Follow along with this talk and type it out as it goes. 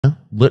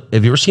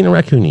Have you ever seen a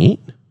raccoon eat?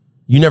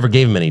 You never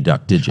gave him any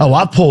duck, did you? Oh,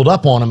 I pulled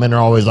up on them and they're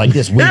always like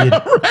this. We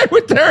didn't, right,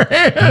 with their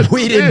hands.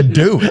 we didn't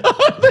do it.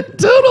 They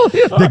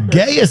totally are. The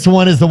gayest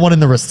one is the one in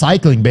the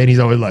recycling bin. He's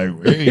always like,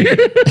 hey.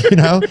 You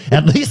know,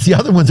 at least the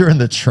other ones are in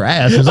the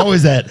trash. There's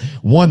always that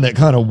one that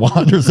kind of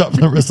wanders up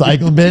from the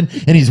recycling bin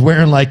and he's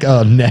wearing like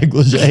a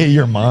negligee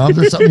your mom's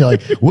or something. You're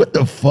like, what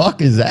the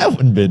fuck is that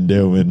one been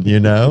doing,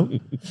 you know?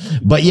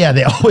 But yeah,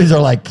 they always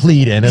are like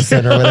plead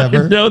innocent or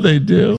whatever. No, they do.